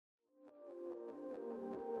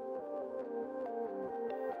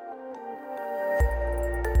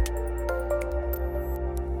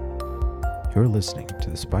You're listening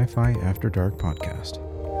to the Spy-Fi After Dark podcast.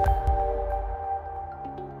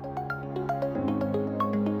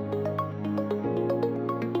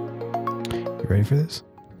 You ready for this?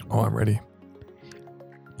 Oh, I'm ready.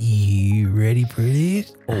 You ready for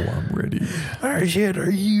this? Oh, I'm ready. I said,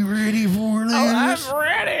 are you ready for this? I'm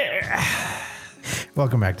ready.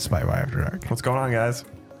 Welcome back to Spy-Fi After Dark. What's going on, guys?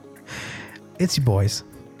 It's your boys,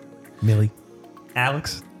 Millie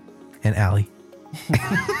Alex. and Allie.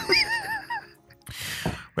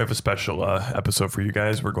 We have a special episode for you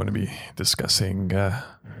guys. We're going to be discussing the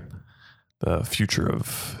future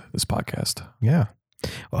of this podcast. Yeah.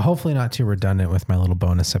 Well, hopefully not too redundant with my little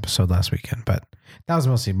bonus episode last weekend, but that was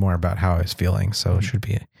mostly more about how I was feeling. So it should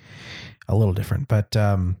be a little different. But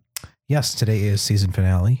yes, today is season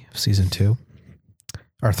finale of season 2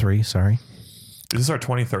 or 3. Sorry. Is this our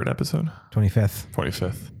 23rd episode? 25th.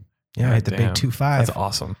 25th. Yeah, I hit the Damn. big 2-5. That's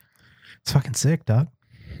awesome. It's fucking sick, dog.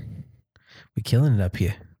 We killing it up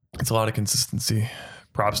here. It's a lot of consistency.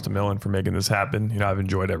 Props to Millen for making this happen. You know, I've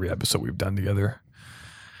enjoyed every episode we've done together.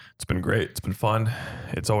 It's been great. It's been fun.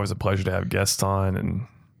 It's always a pleasure to have guests on, and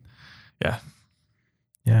yeah.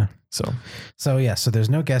 So there's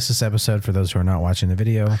no guest this episode for those who are not watching the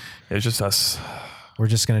video. it's just us. We're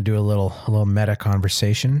just going to do a little meta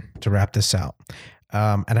conversation to wrap this out.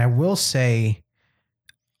 And I will say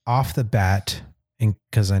off the bat,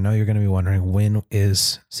 because I know you're going to be wondering, when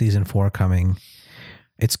is season 4 coming?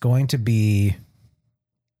 It's going to be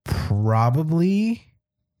probably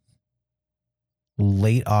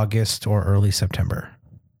late August or early September.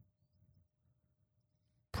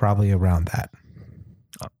 Probably around that.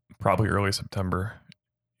 Probably early September.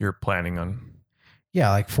 You're planning on.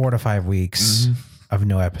 Yeah, like 4 to 5 weeks of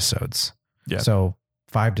no episodes. Yeah. So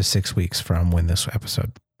 5 to 6 weeks from when this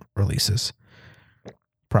episode releases.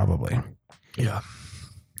 Probably. Yeah.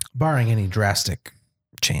 Barring any drastic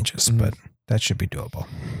changes, but that should be doable.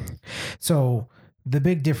 So the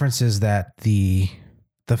big difference is that the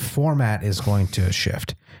format is going to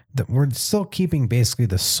shift. We're still keeping basically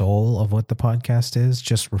the soul of what the podcast is,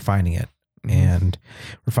 just refining it and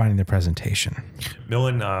refining the presentation.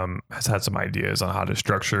 Millen has had some ideas on how to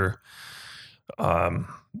structure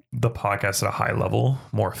the podcast at a high level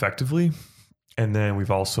more effectively. And then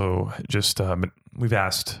we've also just we've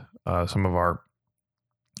asked some of our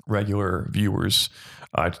regular viewers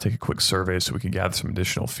to take a quick survey so we can gather some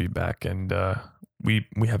additional feedback, and we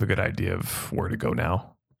have a good idea of where to go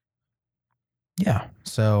now. Yeah.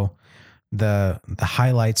 So the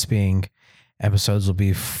highlights being episodes will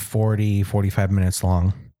be 45 minutes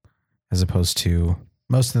long, as opposed to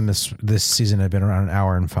most of them this season have been around an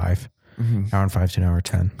hour and 5 to an hour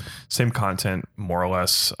 10. Same content, more or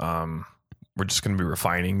less. We're just going to be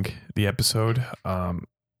refining the episode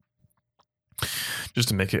just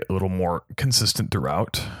to make it a little more consistent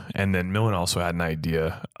throughout. And then Millen also had an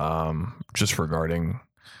idea just regarding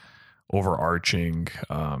overarching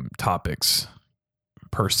topics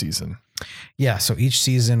per season. Yeah. So each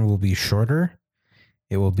season will be shorter.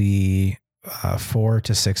 It will be 4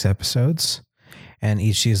 to 6 episodes, and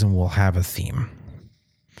each season will have a theme.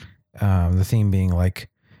 The theme being like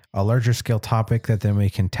a larger scale topic that then we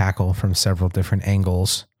can tackle from several different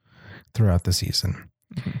angles throughout the season.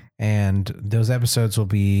 And those episodes they'll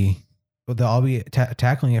all be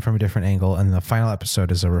tackling it from a different angle. And the final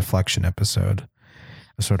episode is a reflection episode,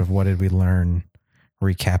 a sort of what did we learn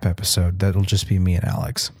recap episode. That'll just be me and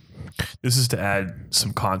Alex. This is to add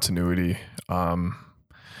some continuity and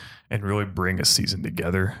really bring a season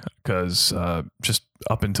together, because just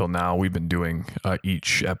up until now, we've been doing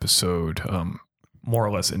each episode more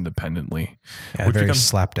or less independently. Yeah, very becomes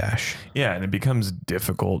slapdash. Yeah, and it becomes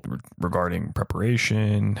difficult regarding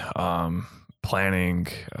preparation, planning,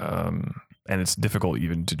 and it's difficult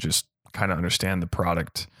even to just kind of understand the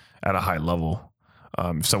product at a high level.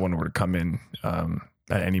 If someone were to come in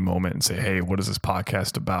at any moment and say, hey, what is this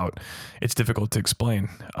podcast about? It's difficult to explain.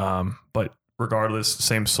 But regardless,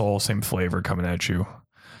 same soul, same flavor coming at you.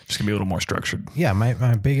 Just gonna be a little more structured. Yeah,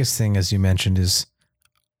 my biggest thing, as you mentioned, is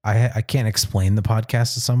I can't explain the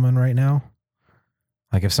podcast to someone right now.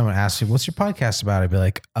 Like if someone asks me, what's your podcast about? I'd be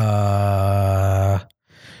like,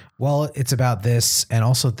 well, it's about this and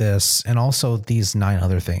also these 9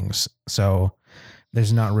 other things. So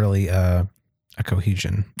there's not really a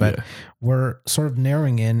cohesion, but we're sort of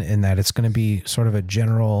narrowing in that it's going to be sort of a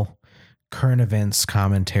general current events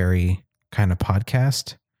commentary kind of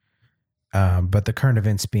podcast. But the current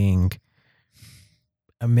events being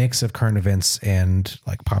a mix of current events and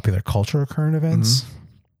like popular culture current events.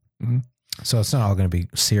 So it's not all going to be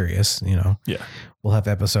serious, you know? Yeah. We'll have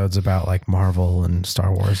episodes about like Marvel and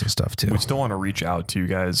Star Wars and stuff too. We still want to reach out to you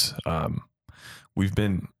guys. We've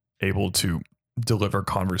been able to deliver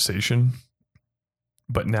conversation,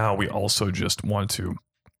 but now we also just want to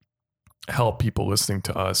help people listening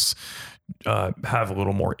to us have a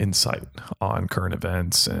little more insight on current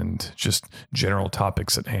events and just general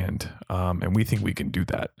topics at hand. And we think we can do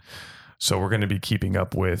that. So we're going to be keeping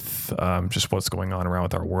up with just what's going on around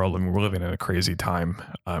with our world. I mean, we're living in a crazy time.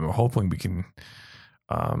 We're hoping we can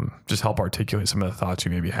just help articulate some of the thoughts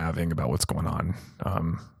you may be having about what's going on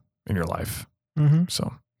in your life. Mm-hmm.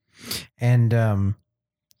 So, and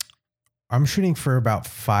I'm shooting for about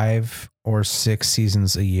 5 or 6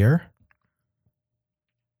 seasons a year,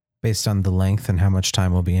 based on the length and how much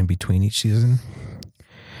time will be in between each season.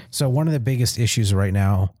 So one of the biggest issues right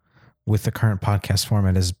now with the current podcast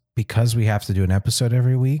format is because we have to do an episode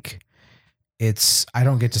every week, I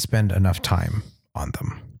don't get to spend enough time on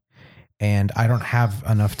them. And I don't have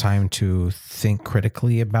enough time to think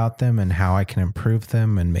critically about them and how I can improve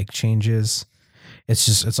them and make changes.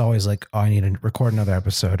 It's always like, oh, I need to record another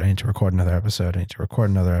episode. I need to record another episode. I need to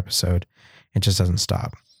record another episode. It just doesn't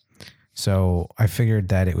stop. So I figured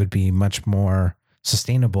that it would be much more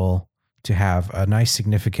sustainable to have a nice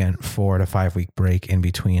significant 4 to 5 week break in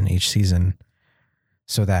between each season,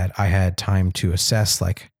 so that I had time to assess,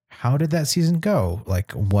 like, how did that season go?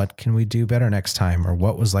 Like, what can we do better next time? Or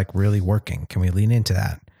what was like really working? Can we lean into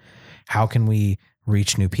that? How can we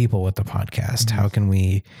reach new people with the podcast? Mm-hmm. How can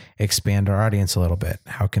we expand our audience a little bit?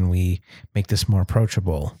 How can we make this more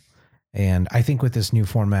approachable? And I think with this new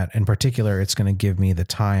format in particular, it's going to give me the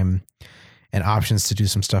time and options to do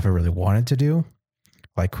some stuff I really wanted to do,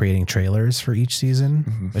 like creating trailers for each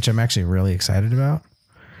season, which I'm actually really excited about.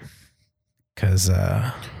 Because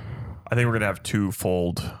I think we're going to have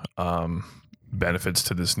twofold benefits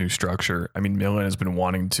to this new structure. I mean, Millen has been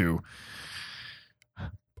wanting to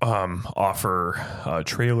offer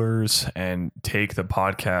trailers and take the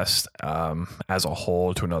podcast as a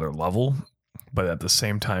whole to another level. But at the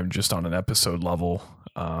same time, just on an episode level,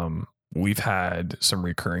 we've had some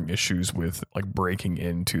recurring issues with like breaking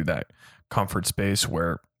into that comfort space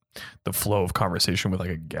where the flow of conversation with like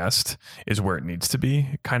a guest is where it needs to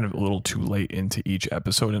be, kind of a little too late into each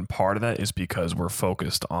episode. And part of that is because we're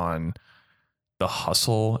focused on the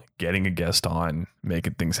hustle, getting a guest on,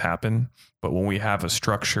 making things happen. But when we have a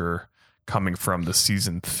structure coming from the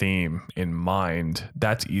season theme in mind,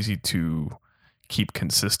 that's easy to keep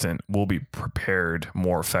consistent. We'll be prepared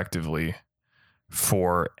more effectively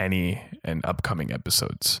for any and upcoming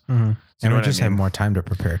episodes. Mm-hmm. So and we just have more time to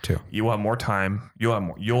prepare too. You'll have more time.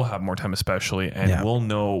 You'll have more time, especially, and we'll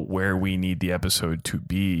know where we need the episode to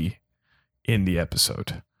be in the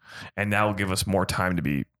episode, and that will give us more time to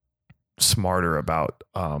be smarter about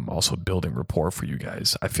also building rapport for you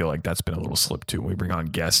guys. I feel like that's been a little slip too. When we bring on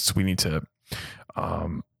guests, we need to,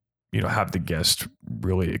 have the guest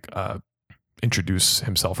really introduce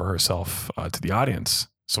himself or herself to the audience.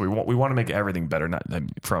 So we want to make everything better, not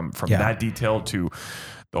from that detail to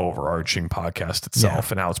the overarching podcast itself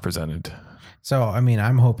and how it's presented. So, I mean,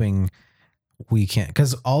 I'm hoping we can,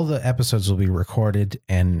 because all the episodes will be recorded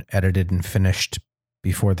and edited and finished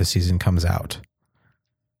before the season comes out,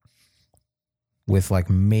 with like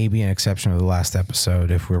maybe an exception of the last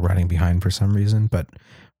episode if we're running behind for some reason. But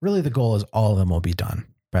really the goal is all of them will be done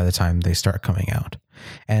by the time they start coming out.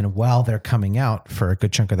 And while they're coming out for a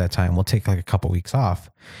good chunk of that time, we'll take like a couple weeks off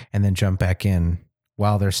and then jump back in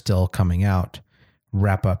while they're still coming out,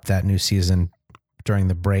 wrap up that new season during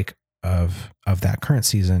the break of that current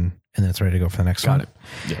season, and then it's ready to go for the next one. Got it.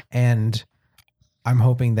 Yeah. And I'm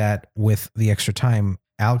hoping that with the extra time,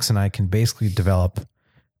 Alex and I can basically develop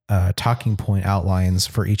talking point outlines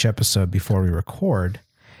for each episode before we record,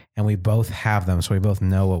 and we both have them, so we both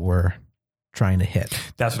know what we're trying to hit.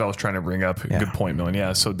 That's what I was trying to bring up. Yeah. Good point, Millen.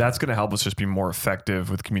 Yeah. So that's going to help us just be more effective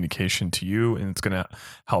with communication to you. And it's going to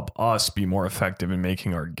help us be more effective in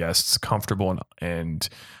making our guests comfortable and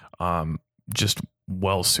just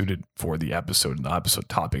well suited for the episode and the episode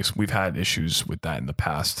topics. We've had issues with that in the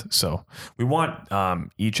past. So we want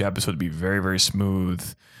each episode to be very, very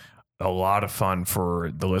smooth, a lot of fun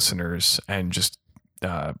for the listeners, and just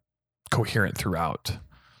coherent throughout.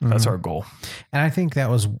 That's our goal. And I think that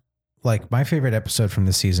was like my favorite episode from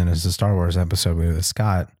this season is the Star Wars episode with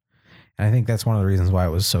Scott. And I think that's one of the reasons why it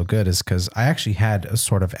was so good, is because I actually had a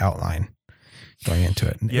sort of outline going into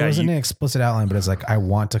it. Yeah, it wasn't an explicit outline, but it's like, I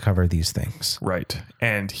want to cover these things. Right.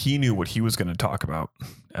 And he knew what he was going to talk about,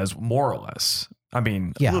 as more or less. I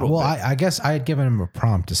mean, yeah, I guess I had given him a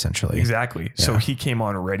prompt essentially. Exactly. Yeah. So he came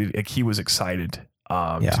on ready. Like, he was excited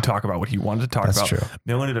to talk about what he wanted to talk about. True.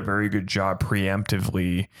 Millen did a very good job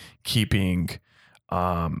preemptively keeping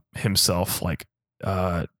himself like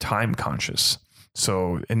time conscious.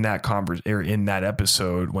 So in that in that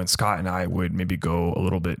episode, when Scott and I would maybe go a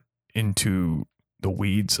little bit into the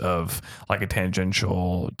weeds of like a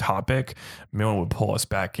tangential topic, Millen would pull us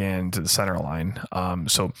back into the center line.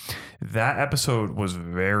 So that episode was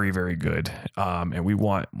very, very good. And we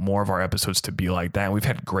want more of our episodes to be like that. And we've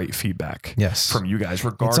had great feedback from you guys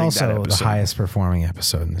regarding that episode. It's also the highest performing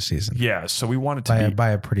episode in the season. Yeah. So we want it to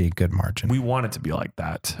by a pretty good margin. We want it to be like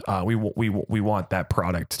that. We want that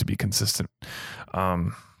product to be consistent.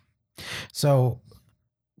 So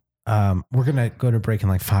we're going to go to break in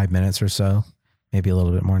like 5 minutes or so. Maybe a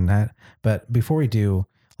little bit more than that. But before we do,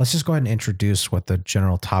 let's just go ahead and introduce what the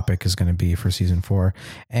general topic is going to be for season 4.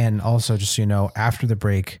 And also, just so you know, after the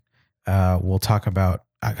break, we'll talk about,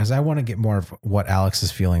 because I want to get more of what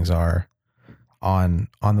Alex's feelings are on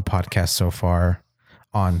the podcast so far,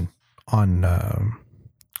 on the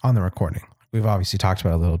recording. We've obviously talked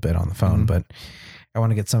about it a little bit on the phone, but I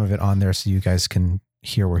want to get some of it on there so you guys can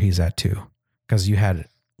hear where he's at too. Because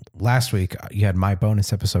last week, you had my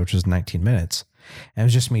bonus episode, which was 19 minutes. And it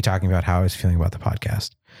was just me talking about how I was feeling about the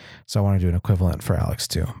podcast. So I want to do an equivalent for Alex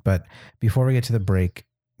too. But before we get to the break,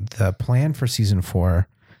 the plan for season 4,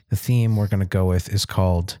 the theme we're going to go with is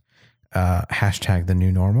called hashtag the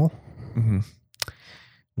new normal,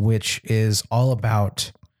 which is all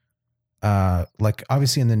about, like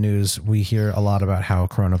obviously in the news, we hear a lot about how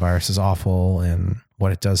coronavirus is awful and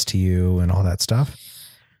what it does to you and all that stuff.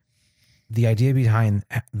 The idea behind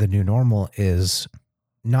the new normal is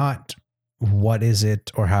not what is it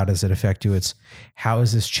or how does it affect you? It's how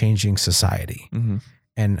is this changing society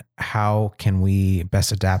and how can we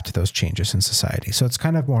best adapt to those changes in society? So it's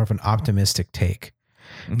kind of more of an optimistic take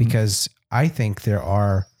because I think there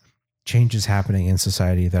are changes happening in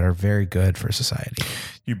society that are very good for society.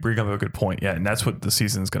 You bring up a good point. Yeah. And that's what the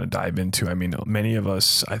season is going to dive into. I mean, many of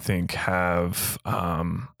us, I think, have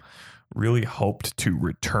really hoped to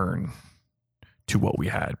return to what we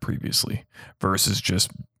had previously versus just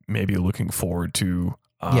maybe looking forward to.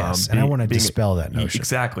 Yes. And I want to dispel that notion.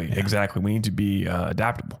 Exactly. Yeah. Exactly. We need to be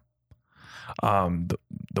adaptable.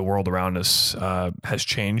 The world around us has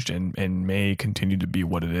changed and may continue to be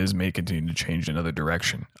what it is, may continue to change in another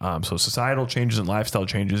direction. So societal changes and lifestyle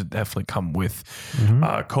changes definitely come with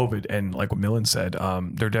COVID. And like what Millen said,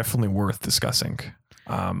 they're definitely worth discussing.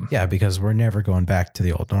 Yeah, because we're never going back to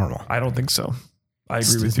the old normal. I don't think so. I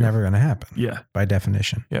agree with you. It's never going to happen. Yeah. By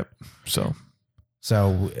definition. Yep. So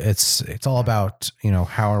it's all about,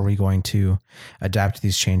 how are we going to adapt to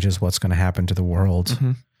these changes? What's going to happen to the world,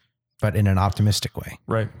 but in an optimistic way.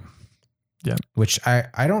 Right. Yeah. Which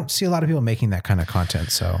I don't see a lot of people making that kind of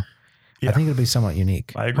content. So I think it'll be somewhat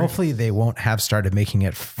unique. I agree. Hopefully they won't have started making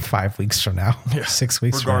it 5 weeks from now, 6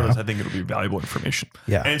 weeks Regardless, from now. I think it'll be valuable information.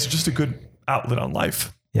 Yeah. And it's just a good outlet on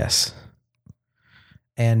life. Yes.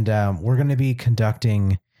 And we're going to be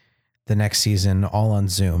conducting the next season all on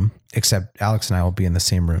Zoom, except Alex and I will be in the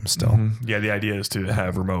same room still. Yeah, the idea is to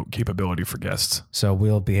have remote capability for guests. So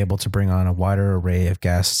we'll be able to bring on a wider array of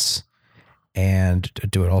guests and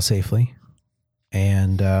do it all safely.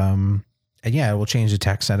 And yeah, we'll change the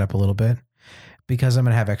tech setup a little bit. Because I'm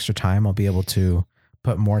going to have extra time, I'll be able to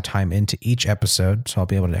put more time into each episode. So I'll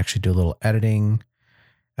be able to actually do a little editing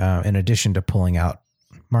in addition to pulling out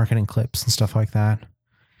marketing clips and stuff like that.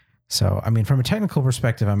 So, I mean, from a technical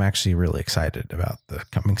perspective, I'm actually really excited about the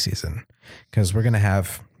coming season because we're going to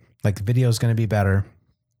have, like, the video is going to be better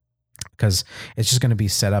because it's just going to be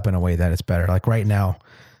set up in a way that it's better. Like right now,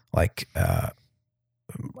 like,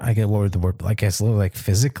 I get what word the word, like, it's a little like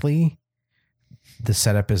physically, the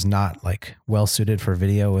setup is not like well suited for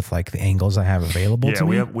video with like the angles I have available to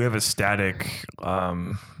me. Yeah, we have a static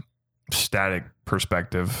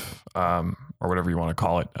perspective, or whatever you want to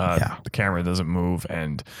call it. The camera doesn't move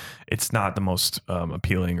and it's not the most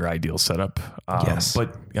appealing or ideal setup. Yes.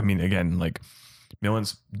 But I mean, again, like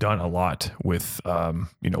Millen's done a lot with,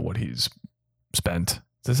 what he's spent.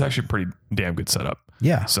 This is actually a pretty damn good setup.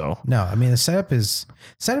 Yeah. So no, I mean, the setup is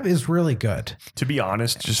really good. To be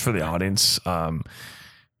honest, just for the audience,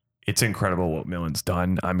 it's incredible what Millen's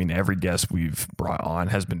done. I mean, every guest we've brought on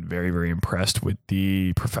has been very, very impressed with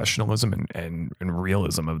the professionalism and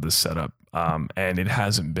realism of this setup. And it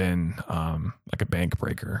hasn't been like a bank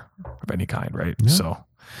breaker of any kind, right? No. So,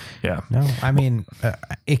 yeah. No, I mean,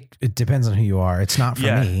 it depends on who you are. It's not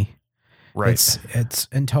for me. Right. It's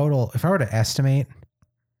in total, if I were to estimate,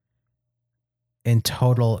 in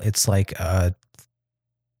total, it's like a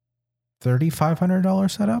 $3,500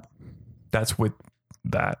 setup. That's with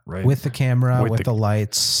that, right? With the camera, with the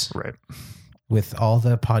lights, right? With all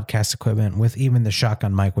the podcast equipment, with even the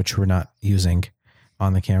shotgun mic, which we're not using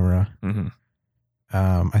on the camera.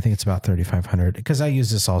 I think it's about 3,500 because I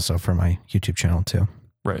use this also for my YouTube channel too.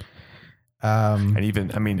 Right. And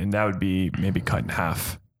that would be maybe cut in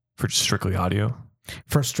half for strictly audio.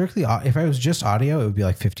 For strictly, if I was just audio, it would be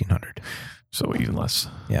like 1,500. So even less.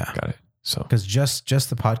 Yeah. Got it. So because just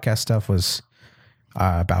the podcast stuff was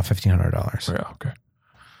about $1,500. Yeah. Okay.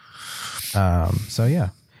 So yeah,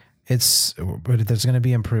 but there's going to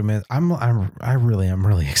be improvement. I really am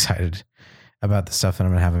really excited about the stuff that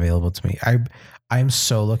I'm going to have available to me. I'm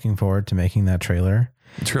so looking forward to making that trailer.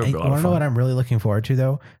 It's really You want to know what I'm really looking forward to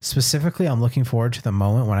though? Specifically, I'm looking forward to the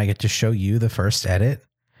moment when I get to show you the first edit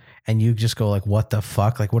and you just go like, what the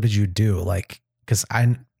fuck? Like, what did you do? Like, cause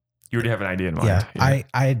you already have an idea in mind.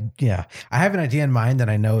 Yeah. I have an idea in mind that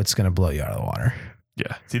I know it's going to blow you out of the water.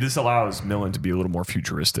 Yeah. See, this allows Millen to be a little more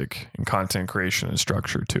futuristic in content creation and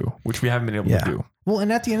structure too, which we haven't been able to do. Well,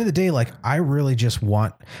 and at the end of the day, like I really just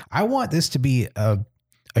want this to be a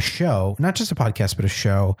show, not just a podcast, but a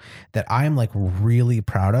show that I'm like really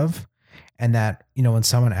proud of. And that, when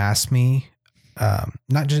someone asks me,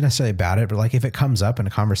 not just necessarily about it, but like if it comes up in a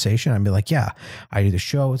conversation, I'd be like, yeah, I do the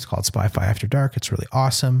show. It's called Spy-Fi After Dark. It's really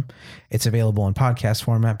awesome. It's available in podcast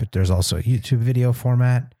format, but there's also a YouTube video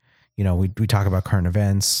format. We talk about current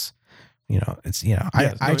events, I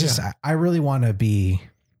really want to be,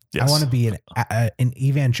 I want to be an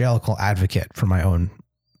evangelical advocate for my own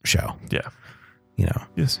show. Yeah.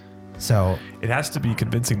 Yes. So it has to be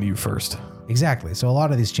convincing to you first. Exactly. So a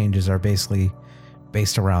lot of these changes are basically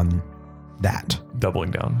based around that. Doubling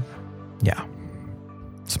down. Yeah.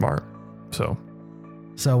 Smart. So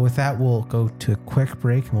with that, we'll go to a quick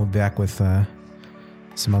break and we'll be back with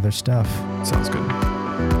some other stuff. Sounds good.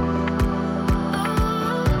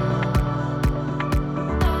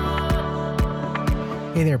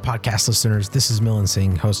 Hey there, podcast listeners. This is Millen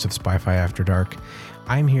Singh, host of Spy-Fi After Dark.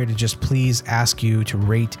 I'm here to just please ask you to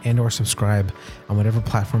rate and or subscribe on whatever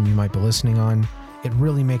platform you might be listening on. It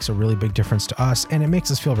really makes a really big difference to us, and it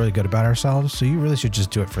makes us feel really good about ourselves, so you really should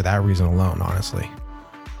just do it for that reason alone, honestly.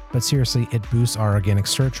 But seriously, it boosts our organic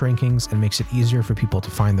search rankings and makes it easier for people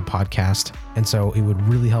to find the podcast, and so it would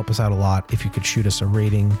really help us out a lot if you could shoot us a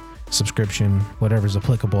rating, subscription, whatever's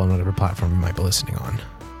applicable on whatever platform you might be listening on.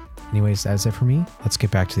 Anyways, that's it for me. Let's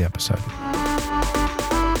get back to the episode.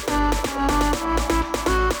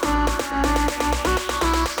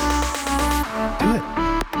 Do it.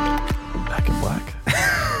 Back in black.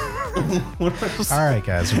 All right,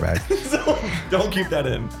 guys, we're back. Don't keep that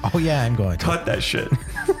in. Oh yeah, I'm going to. Cut that shit.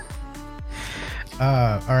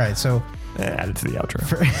 All right, so add it to the outro.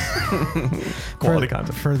 Quality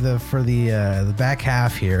content for the back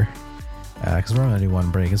half here. Because we're only going to do one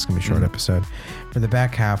break. It's going to be a short episode. For the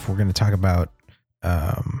back half, we're going to talk about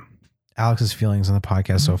Alex's feelings on the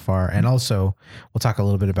podcast so far. And also, we'll talk a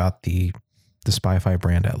little bit about the Spy-Fi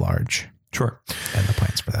brand at large. Sure. And the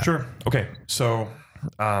plans for that. Sure. Okay. So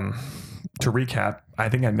to recap, I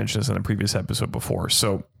think I mentioned this in a previous episode before.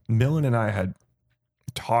 So Millen and I had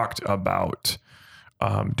talked about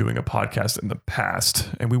doing a podcast in the past.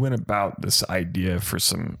 And we went about this idea for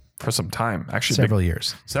some time, actually. Several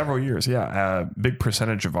years. Yeah. A big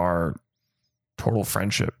percentage of our total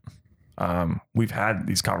friendship. We've had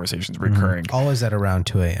these conversations recurring. Mm-hmm. Always at around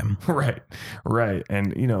 2 a.m. Right.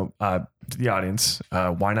 And, to the audience,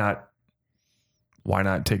 why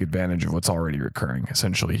not take advantage of what's already recurring?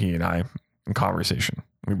 Essentially, he and I in conversation.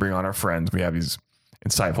 We bring on our friends. We have these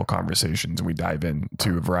insightful conversations and we dive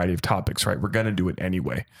into a variety of topics, right? We're going to do it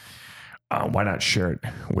anyway. Why not share it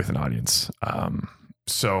with an audience?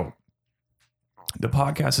 So the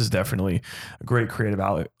podcast is definitely a great creative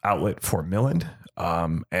outlet for Millen.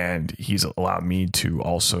 And he's allowed me to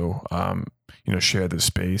also, share the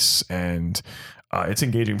space, and it's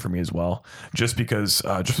engaging for me as well, just because,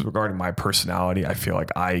 just regarding my personality, I feel like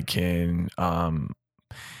I can,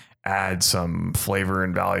 add some flavor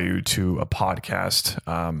and value to a podcast,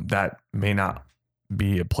 that may not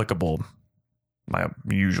be applicable my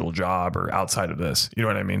usual job or outside of this, you know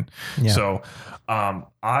what I mean? Yeah. So,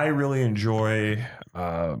 I really enjoy,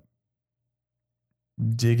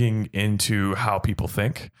 digging into how people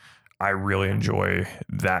think. I really enjoy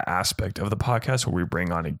that aspect of the podcast where we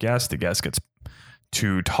bring on a guest. The guest gets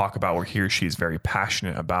to talk about what he or she is very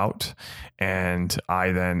passionate about. And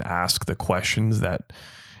I then ask the questions that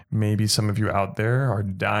maybe some of you out there are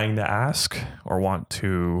dying to ask or want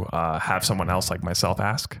to have someone else like myself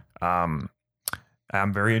ask. I'm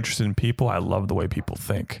very interested in people. I love the way people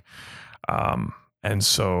think. And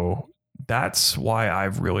so that's why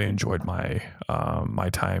I've really enjoyed my my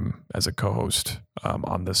time as a co-host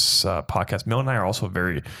on this podcast. Millen and I are also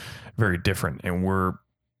very, very different, and we're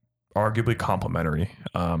arguably complementary,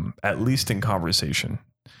 at least in conversation.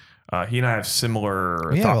 He and I have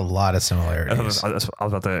similar. We have a lot of similarities. I was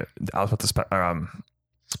about to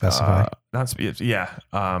Specify.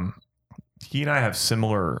 He and I have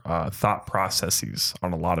similar thought processes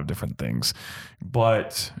on a lot of different things,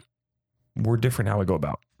 but we're different how we go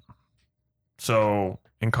about. So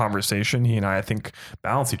in conversation, he and I think,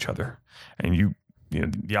 balance each other, and you know,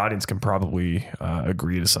 the audience can probably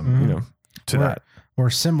agree to some, to that. We're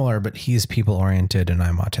similar, but he's people oriented and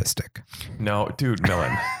I'm autistic. No, dude,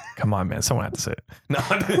 Millen. Come on, man. Someone had to say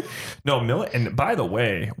it. No, Millen. And by the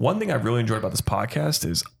way, one thing I really enjoyed about this podcast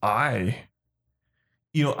is I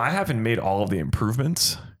haven't made all of the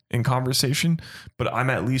improvements in conversation, but I'm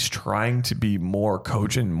at least trying to be more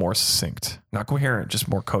cogent, more succinct, not coherent, just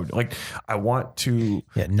more cogent. Like I want to.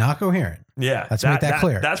 Yeah, not coherent. Yeah, let's make that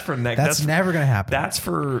clear. That's for next. That's never going to happen. That's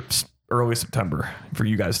for early September for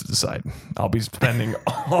you guys to decide. I'll be spending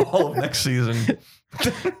all of next season.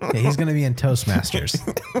 Yeah, he's going to be in Toastmasters.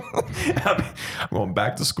 I'm going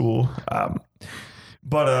back to school.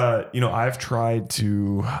 But I've tried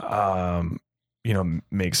to,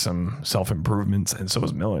 make some self-improvements, and so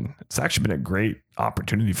has Millen. It's actually been a great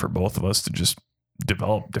opportunity for both of us to just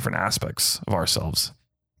develop different aspects of ourselves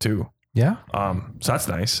too. Yeah. So that's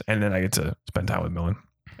nice. And then I get to spend time with Millen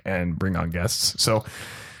and bring on guests. So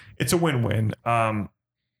it's a win-win.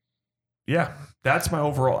 Yeah, that's my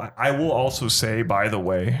overall. I will also say, by the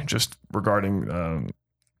way, just regarding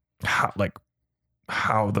how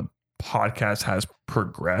the podcast has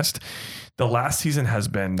progressed, the last season has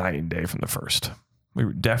been night and day from the first. We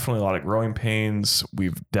were definitely a lot of growing pains.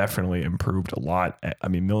 We've definitely improved a lot. I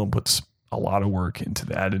mean, Millen puts a lot of work into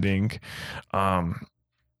the editing. I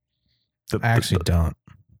actually don't.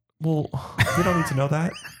 Well, you don't need to know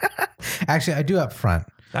that. Actually, I do up front.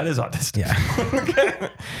 That is autistic. Yeah.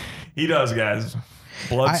 He does, guys.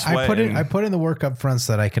 Blood, sweat. I put in the work up front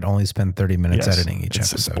so that I could only spend 30 minutes editing each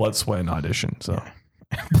episode. It's blood, sweat, and audition. So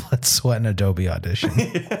blood, sweat, and Adobe Audition.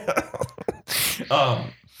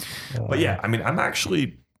 But yeah, I mean, I'm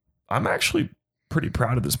actually pretty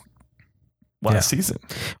proud of this last season.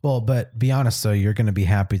 Well, but be honest though, you're going to be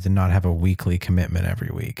happy to not have a weekly commitment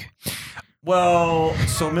every week. Well,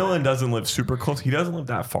 so Millen doesn't live super close. He doesn't live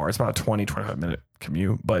that far. It's about a 20, 25 minute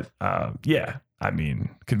commute. But yeah, I mean,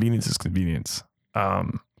 convenience is convenience.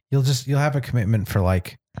 You'll have a commitment for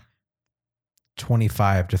like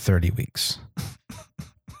 25 to 30 weeks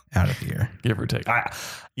out of the year, give or take.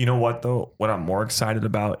 You know what though? What I'm more excited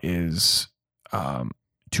about is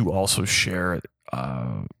to also share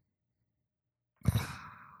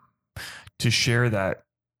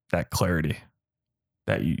that clarity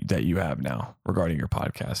that you have now regarding your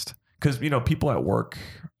podcast. Because people at work,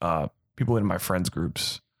 people in my friends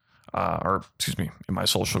groups, in my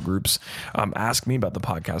social groups, ask me about the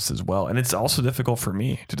podcast as well. And it's also difficult for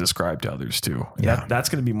me to describe to others too. Yeah. That's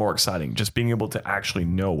going to be more exciting, just being able to actually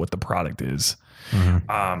know what the product is.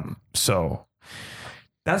 Mm-hmm. So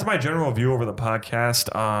that's my general view over the podcast.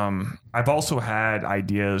 I've also had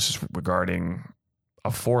ideas regarding a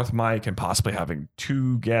fourth mic and possibly having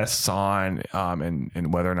two guests on,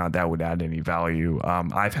 and whether or not that would add any value.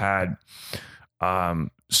 I've had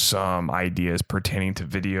some ideas pertaining to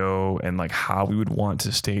video and like how we would want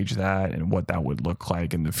to stage that and what that would look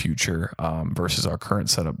like in the future versus our current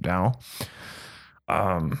setup now.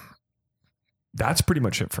 That's pretty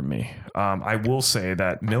much it from me. I will say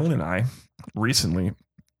that Millen and I recently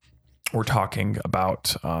were talking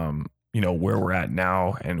about where we're at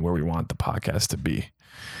now and where we want the podcast to be.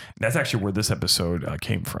 And that's actually where this episode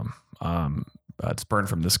came from. It's burned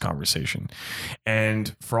from this conversation.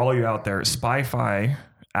 And for all you out there, Spy-Fi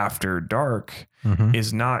After Dark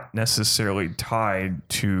is not necessarily tied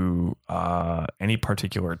to any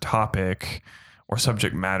particular topic or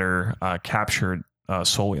subject matter captured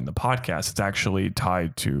solely in the podcast. It's actually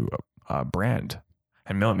tied to a brand.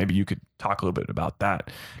 And Millen, maybe you could talk a little bit about that,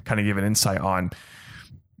 kind of give an insight on,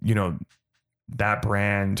 that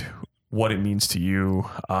brand, what it means to you,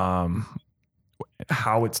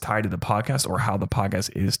 how it's tied to the podcast or how the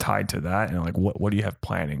podcast is tied to that. And like, what do you have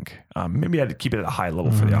planning? Maybe I had to keep it at a high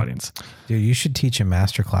level for the audience. Dude, you should teach a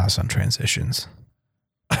masterclass on transitions.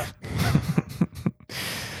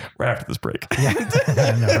 Right after this break. Yeah,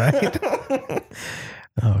 I know, right?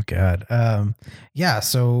 Oh God.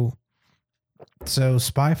 So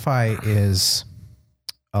Spy-Fi is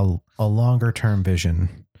a longer term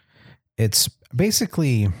vision. It's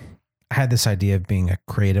basically, I had this idea of being a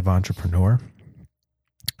creative entrepreneur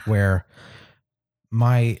where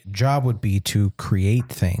my job would be to create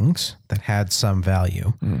things that had some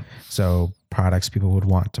value. So products people would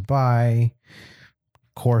want to buy,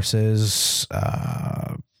 courses,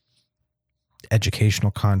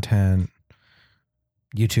 educational content,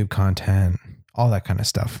 YouTube content, all that kind of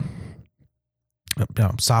stuff.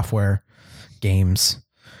 Software, games,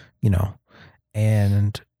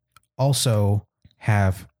 and also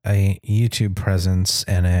have a YouTube presence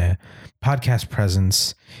and a podcast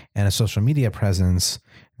presence and a social media presence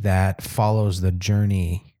that follows the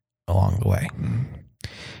journey along the way.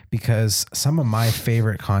 Because some of my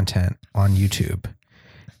favorite content on YouTube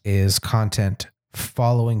is content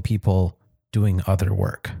following people doing other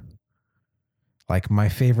work. Like my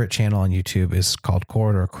favorite channel on YouTube is called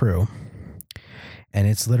Corridor Crew. And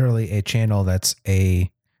it's literally a channel that's a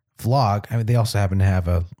vlog. I mean, they also happen to have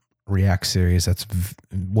a React series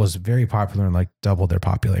was very popular and like doubled their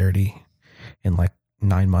popularity in like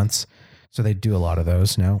 9 months. So they do a lot of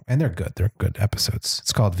those now, and they're good. They're good episodes.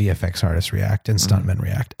 It's called VFX Artists React and Stuntmen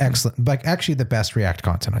React. Excellent. Like actually the best React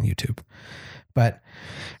content on YouTube. But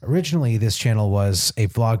originally this channel was a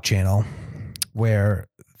vlog channel where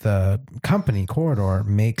the company Corridor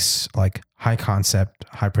makes like high concept,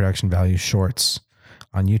 high production value shorts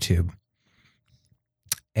on YouTube.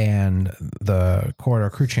 And the Corridor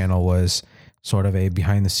Crew channel was sort of a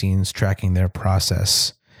behind the scenes tracking their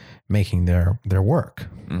process, making their work.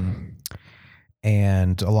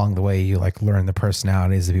 And along the way, you like learn the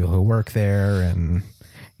personalities of people who work there, and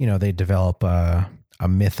they develop a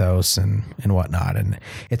mythos and whatnot. And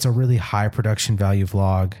it's a really high production value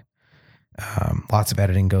vlog. Lots of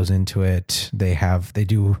editing goes into it. They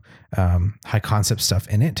do high concept stuff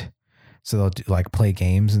in it. So they'll do, like play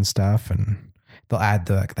games and stuff, and they'll add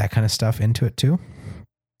that kind of stuff into it too.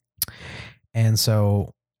 And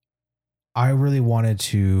so I really wanted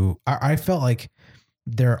to, I felt like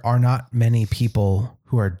there are not many people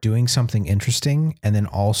who are doing something interesting and then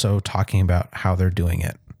also talking about how they're doing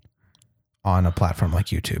it on a platform like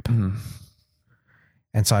YouTube.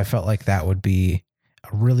 And so I felt like that would be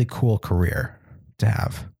a really cool career to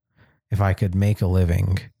have if I could make a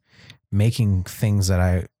living making things that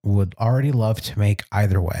I would already love to make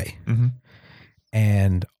either way.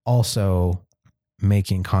 And also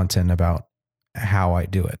making content about how I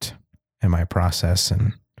do it and my process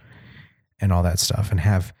and all that stuff, and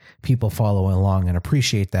have people following along and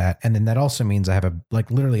appreciate that. And then that also means I have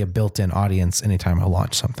literally a built-in audience anytime I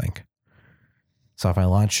launch something. So if I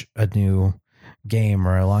launch a new game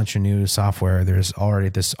or I launch a new software, there's already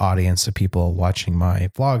this audience of people watching my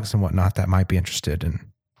vlogs and whatnot that might be interested in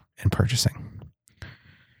purchasing.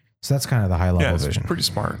 So that's kind of the high level vision. Pretty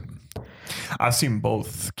smart. I've seen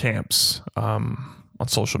both camps on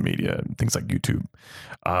social media, things like YouTube,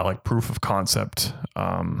 like proof of concept,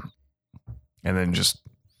 and then just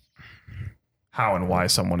how and why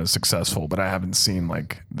someone is successful. But I haven't seen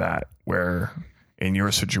like that where in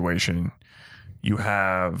your situation, you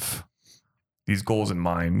have these goals in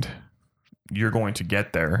mind. You're going to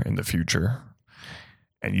get there in the future,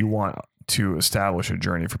 and you want to establish a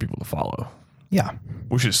journey for people to follow. Yeah.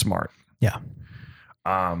 Which is smart. Yeah.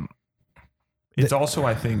 It's also,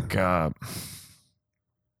 I think, how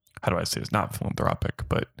do I say this? Not philanthropic,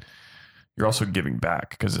 but you're also giving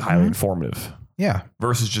back because it's highly informative. Yeah.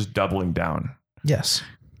 Versus just doubling down. Yes.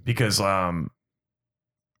 Because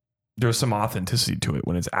there's some authenticity to it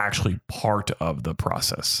when it's actually part of the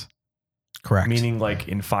process. Correct. Meaning like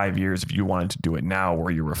in 5 years, if you wanted to do it now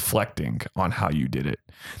where you're reflecting on how you did it,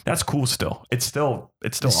 that's cool still. It's still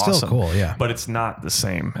awesome. Still cool, yeah. But it's not the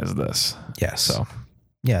same as this. Yes. So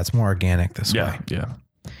yeah, it's more organic this way. Yeah.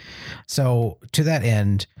 So to that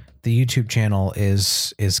end, the YouTube channel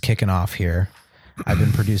is kicking off here. I've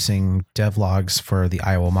been producing devlogs for the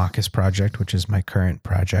Iowa Machus project, which is my current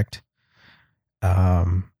project.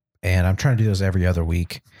 And I'm trying to do those every other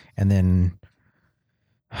week. And then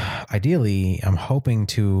ideally, I'm hoping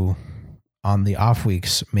to, on the off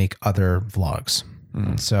weeks, make other vlogs.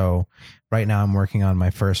 So right now I'm working on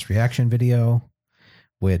my first reaction video,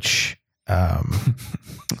 which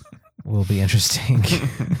will be interesting.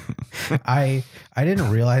 I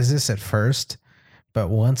didn't realize this at first, but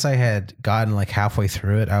once I had gotten like halfway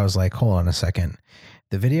through it, I was like, hold on a second.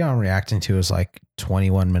 The video I'm reacting to is like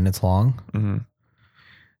 21 minutes long.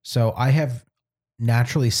 So I have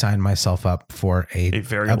naturally signed myself up for a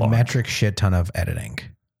metric shit ton of editing.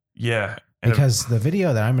 Yeah. Because the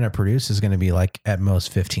video that I'm going to produce is going to be like at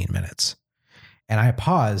most 15 minutes. And I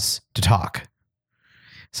pause to talk.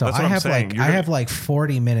 So I have like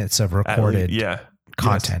 40 minutes of recorded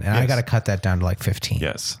content, and I got to cut that down to like 15.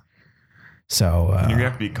 Yes. So you're going to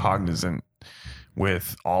have to be cognizant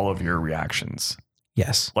with all of your reactions.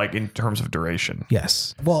 Yes. Like in terms of duration.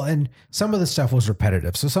 Yes. Well, and some of the stuff was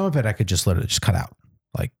repetitive. So some of it I could just literally just cut out.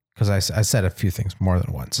 Like, because I said a few things more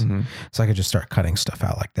than once. So I could just start cutting stuff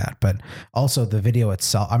out like that. But also the video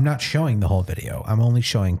itself, I'm not showing the whole video. I'm only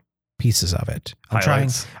showing pieces of it.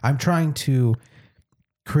 Highlights. I'm trying to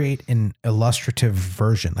create an illustrative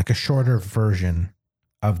version, like a shorter version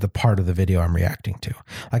of the part of the video I'm reacting to.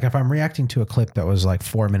 Like if I'm reacting to a clip that was like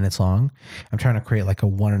 4 minutes long, I'm trying to create like a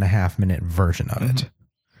 1.5 minute version of it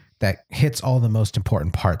that hits all the most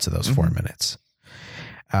important parts of those 4 minutes.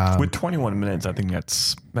 With 21 minutes, I think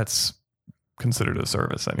that's considered a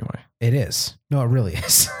service anyway. It is. No, it really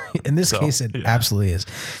is. In this case, it absolutely is.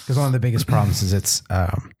 Because one of the biggest problems is it's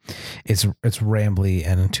rambly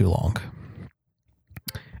and too long.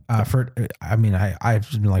 I've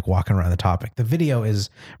been like walking around the topic. The video is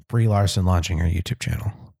Brie Larson launching her YouTube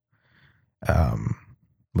channel.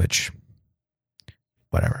 Which,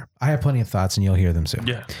 whatever. I have plenty of thoughts and you'll hear them soon.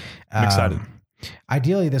 Yeah. I'm excited.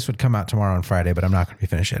 Ideally, this would come out tomorrow on Friday, but I'm not going to be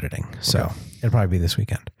finished editing. So it'll probably be this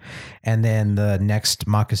weekend. And then the next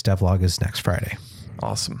Machus devlog is next Friday.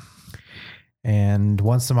 Awesome. And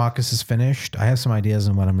once the Machus is finished, I have some ideas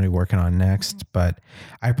on what I'm going to be working on next, but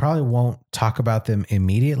I probably won't talk about them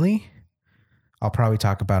immediately. I'll probably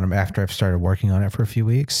talk about them after I've started working on it for a few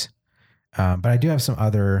weeks. But I do have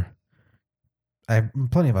I have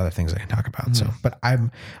plenty of other things I can talk about. So, but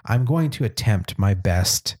I'm going to attempt my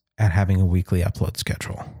best at having a weekly upload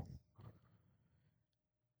schedule.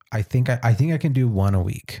 I think I can do one a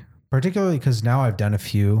week, particularly because now I've done a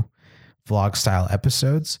few vlog style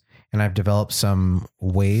episodes and I've developed some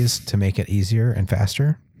ways to make it easier and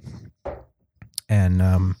faster. And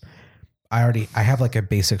I have like a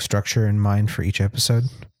basic structure in mind for each episode,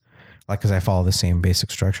 like because I follow the same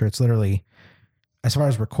basic structure. It's literally, as far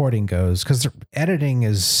as recording goes, because editing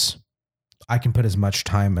is, I can put as much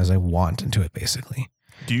time as I want into it basically.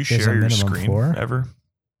 Do you share your screen ever?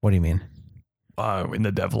 What do you mean? In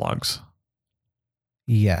the devlogs.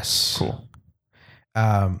 Yes. Cool.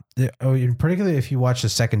 Particularly if you watch the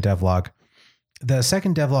second devlog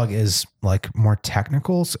is like more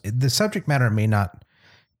technical. So the subject matter may not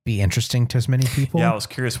be interesting to as many people. Yeah, I was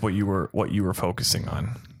curious what you were focusing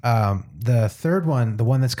on. The third one, the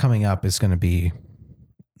one that's coming up, is going to be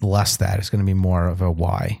less that. It's going to be more of a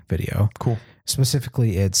why video. Cool.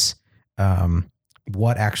 Specifically, it's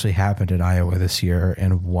what actually happened in Iowa this year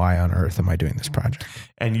and why on earth am I doing this project?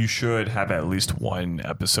 And you should have at least one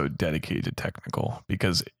episode dedicated to technical,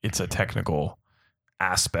 because it's a technical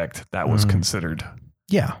aspect that was considered.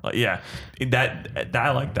 Yeah. Yeah.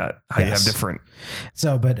 I like that. How you have different.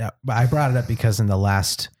 So, but I brought it up because in the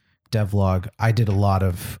last devlog, I did a lot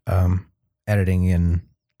of editing in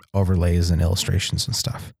overlays and illustrations and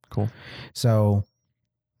stuff. Cool. So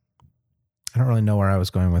I don't really know where I was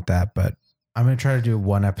going with that, but I'm going to try to do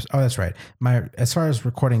one episode. Oh, that's right. As far as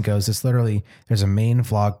recording goes, it's literally, there's a main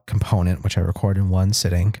vlog component, which I record in one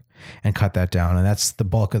sitting and cut that down. And that's the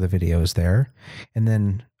bulk of the videos there. And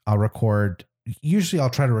then usually I'll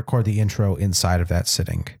try to record the intro inside of that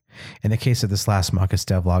sitting. In the case of this last Machus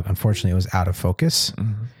devlog, unfortunately it was out of focus.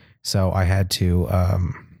 Mm-hmm. So I had to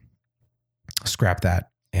scrap that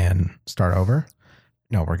and start over.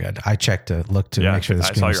 No, we're good. I checked to look to make sure the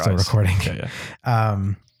screen was still recording.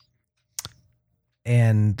 Yeah.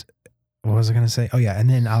 And what was I going to say? Oh yeah. And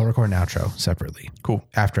then I'll record an outro separately. Cool.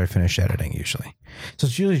 After I finish editing usually. So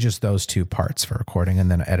it's usually just those two parts for recording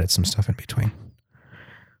and then I edit some stuff in between.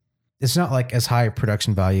 It's not like as high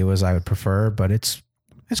production value as I would prefer, but it's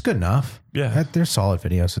good enough. Yeah. They're solid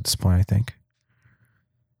videos at this point, I think.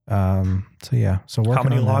 So yeah. So working How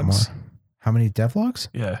many on logs? That more. How many devlogs?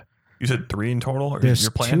 Yeah. You said 3 in total? Or There's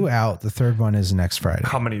your plan? 2 out. The third one is next Friday.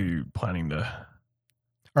 How many are you planning to?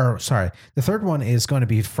 The third one is going to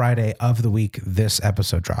be Friday of the week this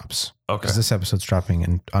episode drops. Okay. Because this episode's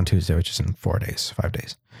dropping on Tuesday, which is in 5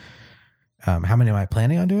 days. How many am I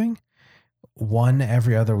planning on doing? 1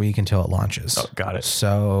 every other week until it launches. Oh, got it.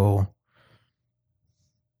 So,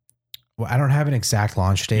 I don't have an exact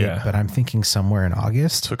launch date, but I'm thinking somewhere in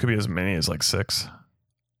August. So it could be as many as like 6.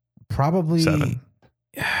 Probably 7.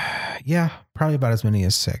 Yeah, probably about as many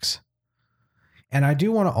as 6. And I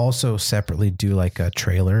do want to also separately do like a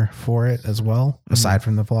trailer for it as well, aside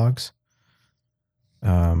from the vlogs.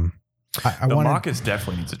 The Machus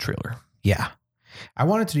definitely needs a trailer. Yeah. I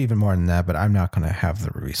wanted to do even more than that, but I'm not going to have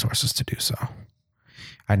the resources to do so.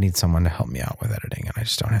 I need someone to help me out with editing, and I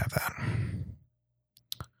just don't have that.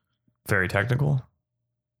 Very technical?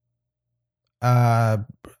 I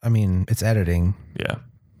mean, it's editing. Yeah.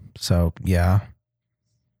 So, yeah.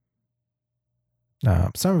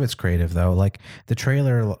 Some of it's creative, though. Like the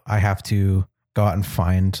trailer, I have to go out and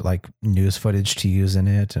find like news footage to use in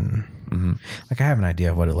it. And like I have an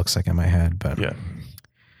idea of what it looks like in my head, but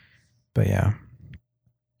yeah.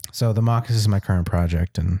 So the Machus is my current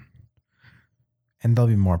project and there'll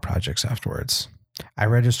be more projects afterwards. I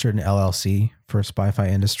registered an LLC for Spy-Fi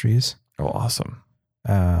Industries Oh, awesome.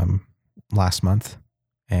 last month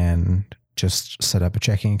and just set up a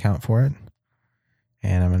checking account for it.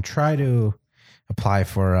 And I'm going to try to apply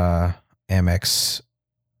for a Amex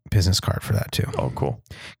business card for that too. Oh, cool.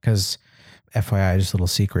 Because FYI, just a little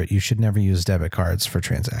secret, you should never use debit cards for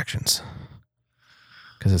transactions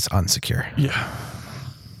because it's unsecure. Yeah.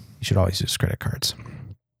 You should always use credit cards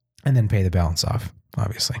and then pay the balance off,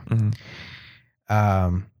 obviously.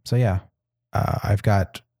 Mm-hmm. So yeah, I've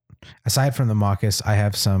got, aside from the Machus, I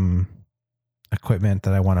have some equipment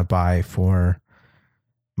that I want to buy for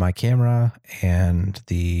my camera and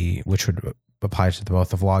which would apply to both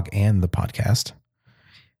the vlog and the podcast.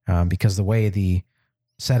 Because the way the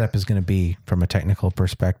setup is going to be from a technical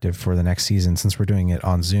perspective for the next season, since we're doing it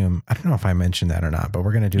on Zoom, I don't know if I mentioned that or not, but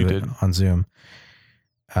we're going to do it on Zoom.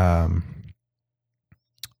 I'm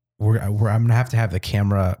going to have the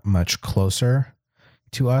camera much closer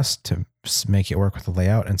to us to make it work with the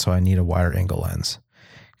layout. And so I need a wider angle lens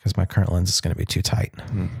because my current lens is going to be too tight.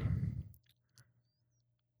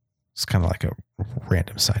 It's kind of like a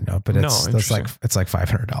random side note, but it's like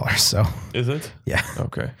 $500. So is it? Yeah.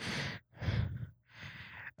 Okay.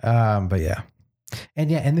 But yeah.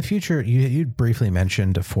 And yeah, in the future, you briefly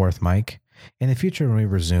mentioned a fourth mic. In the future, when we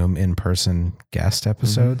resume in-person guest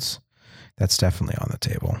episodes, that's definitely on the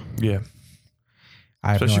table. Yeah.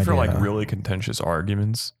 Especially for like really contentious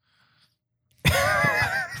arguments.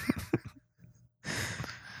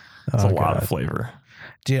 It's a lot of flavor.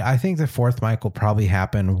 Dude, I think the fourth mic will probably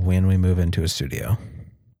happen when we move into a studio.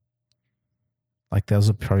 Like those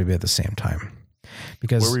will probably be at the same time.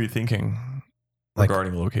 Because what were you thinking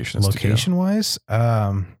regarding location? Location wise,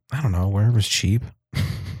 I don't know, wherever's cheap.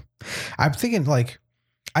 I'm thinking like,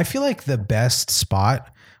 I feel like the best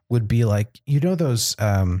spot would be like, those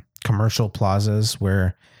commercial plazas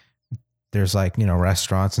where there's like,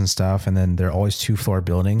 restaurants and stuff. And then there are always 2-floor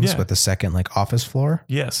buildings with the second like office floor.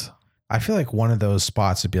 Yes. I feel like one of those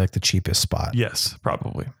spots would be like the cheapest spot. Yes,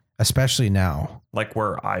 probably. Especially now. Like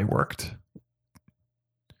where I worked.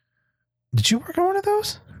 Did you work on one of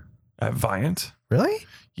those? At Viant? Really?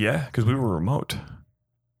 Yeah, because we were remote.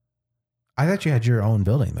 I thought you had your own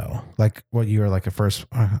building though. Like what you were like a first.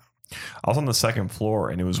 I was on the second floor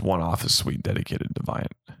and it was one office suite dedicated to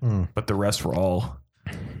Viant. But the rest were all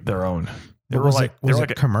their own. Was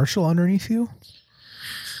it commercial underneath you?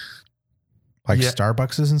 Like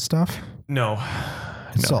Starbucks and stuff? No.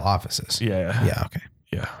 It's still offices. Yeah. Yeah. Okay.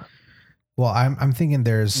 Yeah. Well, I'm thinking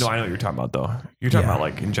there's. No, I know what you're talking about though. You're talking about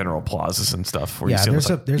like in general plazas and stuff. Where there's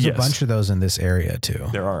a bunch of those in this area too.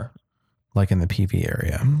 There are. Like in the PV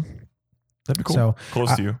area. That'd be cool. So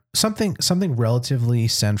close to you. Something relatively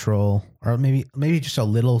central, or maybe just a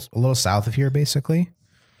little south of here, basically.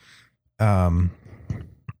 And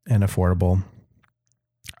affordable.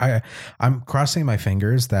 I'm crossing my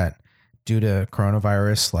fingers that due to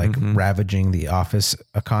coronavirus, like ravaging the office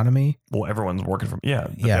economy. Well, everyone's working from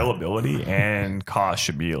availability and cost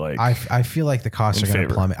should be like. I feel like the costs are going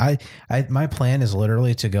to plummet. My plan is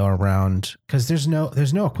literally to go around because there's no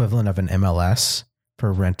equivalent of an MLS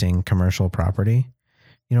for renting commercial property.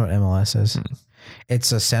 You know what MLS is?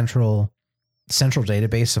 It's a central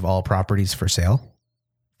database of all properties for sale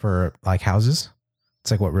for like houses.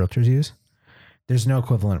 It's like what realtors use. There's no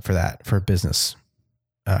equivalent for that for business,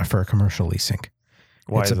 for commercial leasing.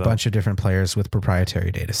 Why it's a bunch of different players with proprietary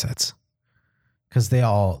data sets. Because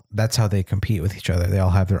that's how they compete with each other. They all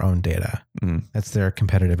have their own data. That's their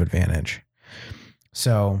competitive advantage.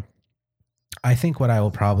 So I think what I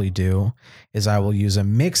will probably do is I will use a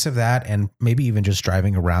mix of that and maybe even just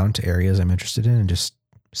driving around to areas I'm interested in and just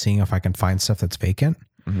seeing if I can find stuff that's vacant,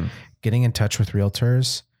 getting in touch with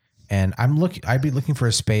realtors. And I'd be looking for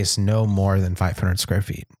a space no more than 500 square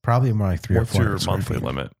feet, probably more like 300 or 400 What's your monthly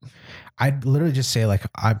limit? I'd literally just say like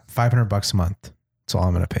 $500 a month. That's all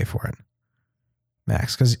I'm going to pay for it.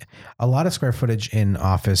 Max. Cause a lot of square footage in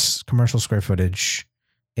office, commercial square footage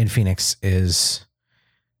in Phoenix is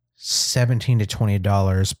 $17 to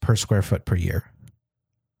 $20 per square foot per year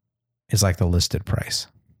is like the listed price.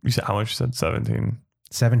 You said how much? You said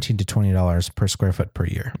 17 to $20 per square foot per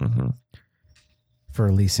year. For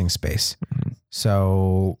leasing space.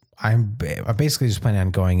 So I'm basically just planning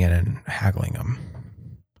on going in and haggling them.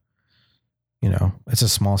 It's a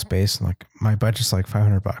small space. And like my budget's like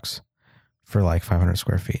 $500 for like 500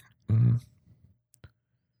 square feet.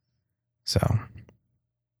 So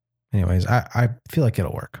anyways, I feel like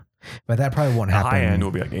it'll work, but that probably won't happen. High end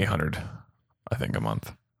will be like 800, I think, a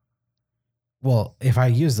month. Well, if I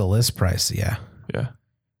use the list price, yeah. Yeah.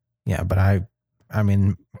 Yeah. But I I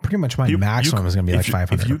mean, pretty much my maximum is going to be like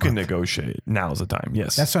 500. If you can negotiate, now's the time.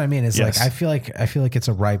 Yes. That's what I mean. It's Yes. like, I feel like it's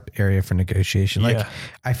a ripe area for negotiation. Like, Yeah.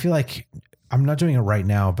 I feel like I'm not doing it right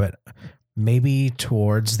now, but maybe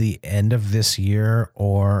towards the end of this year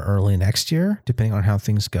or early next year, depending on how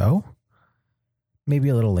things go, maybe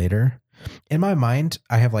a little later. In my mind,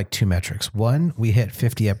 I have like two metrics. One, we hit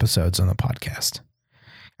 50 episodes on the podcast.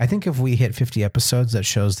 I think if we hit 50 episodes, that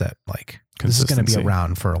shows that like this is going to be Consistency.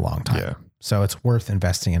 around for a long time. Yeah. So it's worth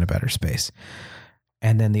investing in a better space.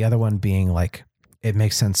 And then the other one being like, it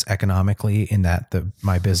makes sense economically in that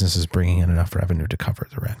my business is bringing in enough revenue to cover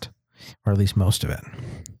the rent, or at least most of it.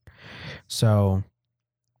 So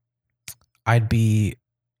I'd be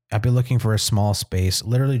looking for a small space,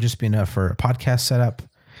 literally just be enough for a podcast setup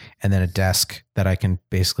and then a desk that I can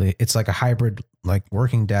basically, it's like a hybrid, like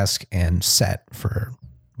working desk and set for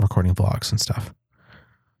recording vlogs and stuff.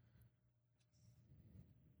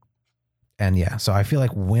 And yeah, so I feel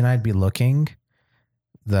like when I'd be looking,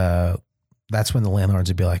 that's when the landlords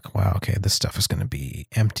would be like, wow, okay, this stuff is going to be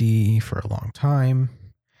empty for a long time.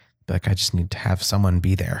 Like, I just need to have someone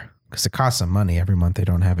be there because it costs them money every month they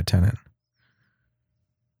don't have a tenant.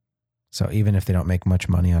 So even if they don't make much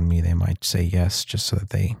money on me, they might say yes just so that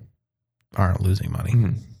they aren't losing money.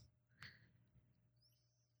 Mhm.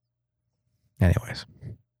 Anyways,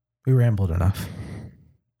 we rambled enough.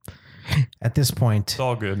 At this point, It's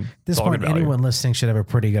all good. At this It's all point, good value. anyone listening should have a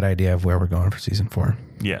pretty good idea of where we're going for season 4.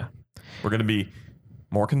 Yeah. We're going to be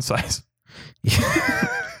more concise,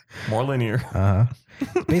 more linear.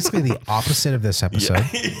 Basically the opposite of this episode.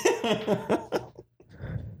 Yeah.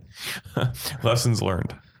 Lessons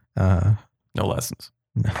learned. No lessons.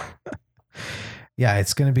 Yeah,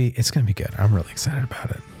 it's gonna be good. I'm really excited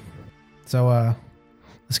about it. So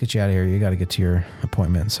let's get you out of here. You got to get to your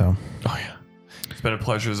appointment. So Oh, yeah. It's been a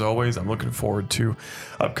pleasure as always. I'm looking forward to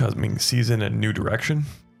upcoming season and new direction.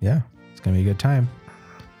 yeah, it's gonna be a good time.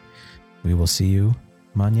 We will see you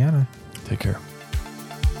mañana. Take care.